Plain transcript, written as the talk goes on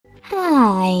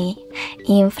Hi,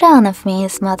 in front of me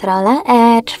is Motorola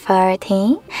Edge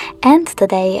 30 and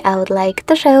today I would like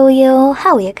to show you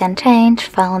how you can change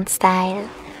font style.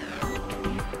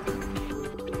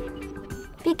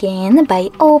 Begin by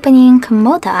opening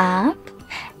Moto app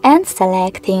and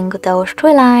selecting those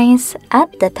three lines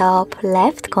at the top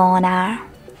left corner.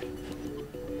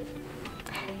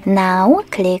 Now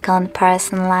click on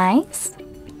Personalize,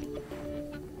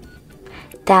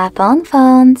 tap on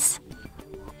Fonts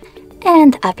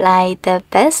and apply the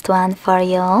best one for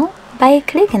you by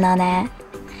clicking on it.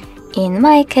 In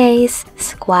my case,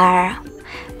 Square.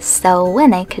 So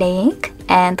when I click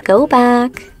and go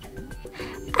back,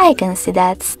 I can see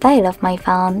that style of my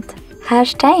font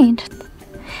has changed.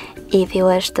 If you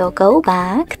wish to go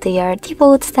back to your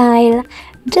default style,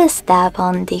 just tap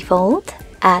on Default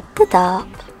at the top.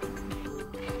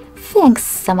 Thanks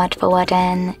so much for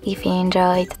watching. If you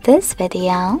enjoyed this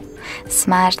video,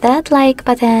 smash that like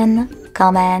button,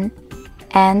 comment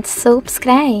and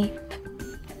subscribe.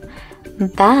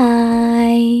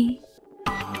 Bye!